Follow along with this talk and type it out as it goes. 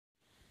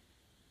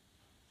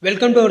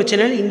Welcome to our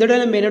channel. இந்த தடவை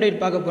நம்ம என்னோட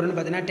பார்க்க போகிறோம்னு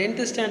பார்த்தீங்கன்னா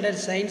 10th ஸ்டாண்டர்ட்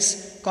சயின்ஸ்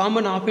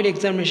காமன் ஆஃபீல்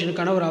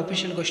எக்ஸாமினேஷனுக்கான ஒரு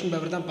அஃபிஷியல் கொஸ்டின்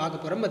பேப்பர் தான்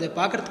பார்க்க போகிறோம். அதை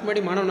பார்க்கறதுக்கு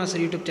முன்னாடி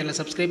மாணவனாசர் யூடியூப் சேனல்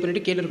சப்ஸ்கிரைப்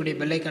பண்ணிட்டு கீழே இருக்கக்கூடிய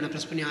பெல் ஐக்கானை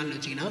ப்ரெஸ் பண்ணி ஆன்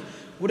வச்சிங்கன்னா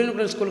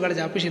உடனுக்குடன் ஸ்கூல்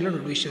காலேஜ் அஃபிஷியலில்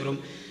நோட்டிஃபிகேஷன் வரும்.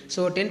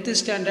 So 10th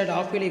standard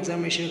ஆஃபீல்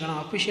எக்ஸாமினேஷனுக்கான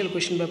official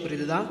question paper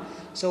இது தான்.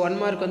 ஸோ 1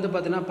 மார்க் வந்து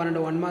பார்த்தீங்கன்னா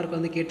 12 1 மார்க்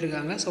வந்து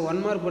கேட்டிருக்காங்க. ஸோ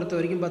 1 மார்க் பொறுத்த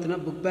வரைக்கும்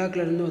பார்த்தீங்கன்னா புக்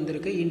பேக்லேருந்து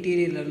வந்திருக்கு,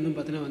 இன்டீரியர்லேருந்து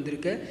பார்த்தீங்கன்னா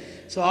வந்திருக்கு.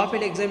 ஸோ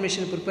ஆஃபீல்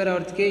எக்ஸாமினேஷன் ப்ரிப்பேர்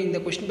ஆகிறதுக்கு இந்த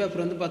கொஸ்டின்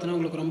பேப்பர் வந்து பார்த்தீங்கன்னா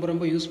உங்களுக்கு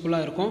ரொம்ப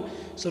யூஸ்ஃபுல்லாக இருக்கும்.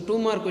 ஸோ 2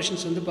 மார்க்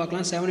கொஸ்டின்ஸ் வந்து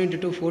பார்க்கலாம். 7 into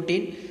 2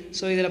 14.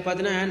 ஸோ இதில்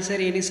பார்த்தீங்கன்னா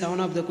answer any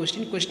 7 of the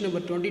question. Question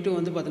number 22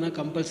 வந்து பார்த்தீங்கன்னா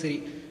கம்பல்சரி.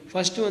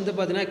 ஃபஸ்ட்டு வந்து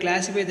பார்த்தீங்கன்னா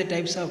classify the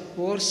types of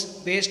force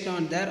based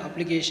on their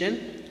application.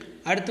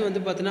 அடுத்து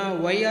வந்து பார்த்தீங்கன்னா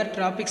Y R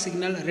traffic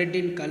signal red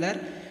in colour,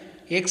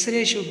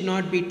 x ray should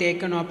not be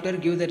taken after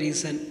give the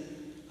reason.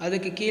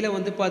 அதுக்கு கீழே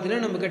வந்து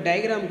பார்த்தீங்கன்னா நமக்கு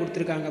டயக்ராம்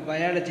கொடுத்துருக்காங்க.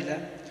 பயாலஜியில்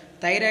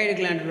தைராய்டு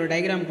கிளாண்டோட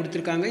டயக்ராம்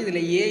கொடுத்துருக்காங்க.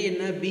 இதில் ஏ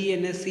என்ன, பி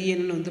என்ன, சி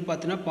என்னன்னு வந்து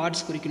பார்த்தீங்கன்னா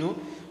பார்ட்ஸ் குறிக்கணும்.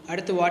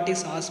 அடுத்து what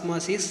is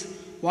osmosis,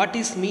 what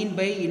is mean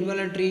by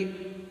involuntary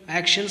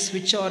actions,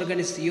 which organ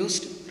is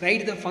used,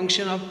 write the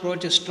function of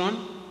progesterone.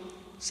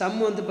 Some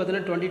வந்து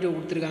பார்த்தீங்கன்னா 22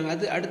 கொடுத்துருக்காங்க.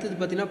 அது அடுத்தது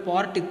பார்த்தீங்கன்னா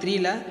பார்ட்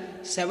 3ல்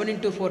 7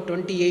 into 4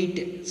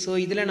 28. ஸோ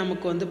இதில்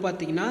நமக்கு வந்து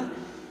பார்த்திங்கன்னா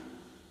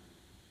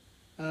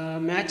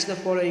மேட்ச் த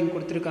ஃபாலோயிங்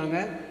கொடுத்துருக்காங்க.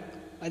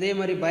 அதே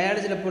மாதிரி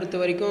பயாலஜியில்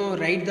பொறுத்த வரைக்கும்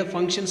right the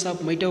functions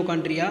of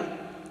mitochondria,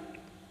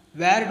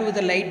 where to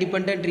the light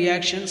depend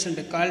reactions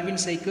and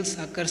Calvin cycles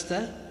occurs the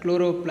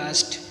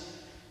chloroplast.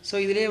 So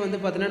இதிலே வந்து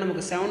பார்த்தீங்கன்னா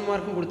நமக்கு 7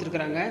 மார்க்கும்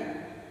கொடுத்துருக்குறாங்க.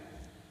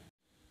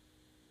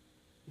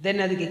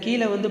 தென் அதுக்கு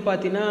கீழே வந்து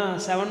பார்த்தீங்கன்னா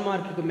 7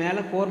 மார்க்குக்கு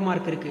மேலே 4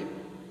 மார்க் இருக்குது.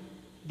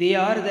 They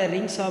are the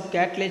rings of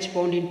cartilage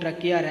bound in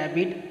trachea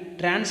rapid,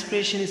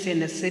 transpiration is a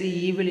necessary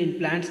evil in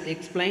plants,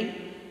 explain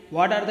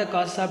what are the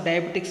cause of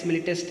diabetics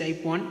mellitus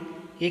type 1,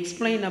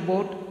 explain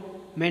about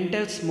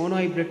mentals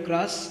monohybrid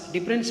cross,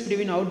 difference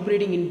between out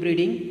breeding in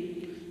breeding.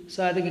 So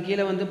அதுக்கு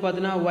கீழே வந்து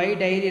பார்த்தீங்கன்னா Y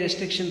diary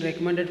restriction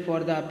recommended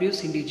for the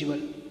abuse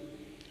individual.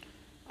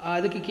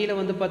 அதுக்கு கீழே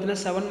வந்து பார்த்தீங்கன்னா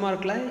 7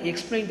 மார்க்கில்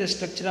explain the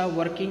structure of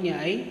working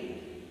ஐ.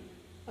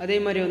 அதே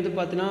மாதிரி வந்து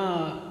பார்த்தீங்கன்னா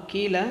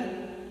கீழே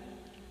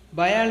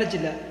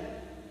பயாலஜியில்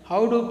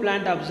how to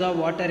plant absorb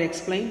water,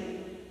 explain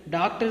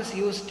doctors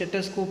use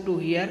stethoscope to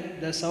hear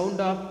the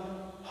sound of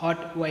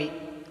heart Y.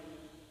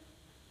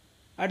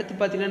 அடுத்து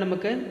பார்த்தீங்கன்னா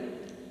நமக்கு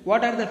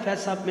what are the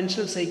face of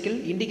menstrual cycle,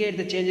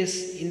 indicate the changes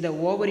in the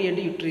ovary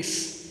and யூட்ரிஸ்.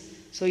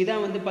 So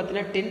இதான் வந்து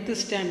பார்த்தீங்கன்னா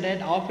 10th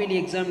standard half yearly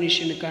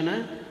எக்ஸாமினேஷனுக்கான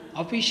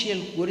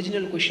official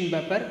original question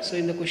paper. So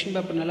இந்த question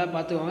paper நல்லா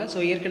பார்த்துக்கோங்க. So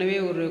ஏற்கனவே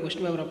ஒரு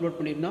கொஷின் பேப்பர் அப்லோட்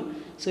பண்ணியிருந்தோம்.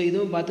 ஸோ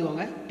இதுவும்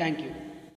பார்த்துக்கோங்க. தேங்க்யூ.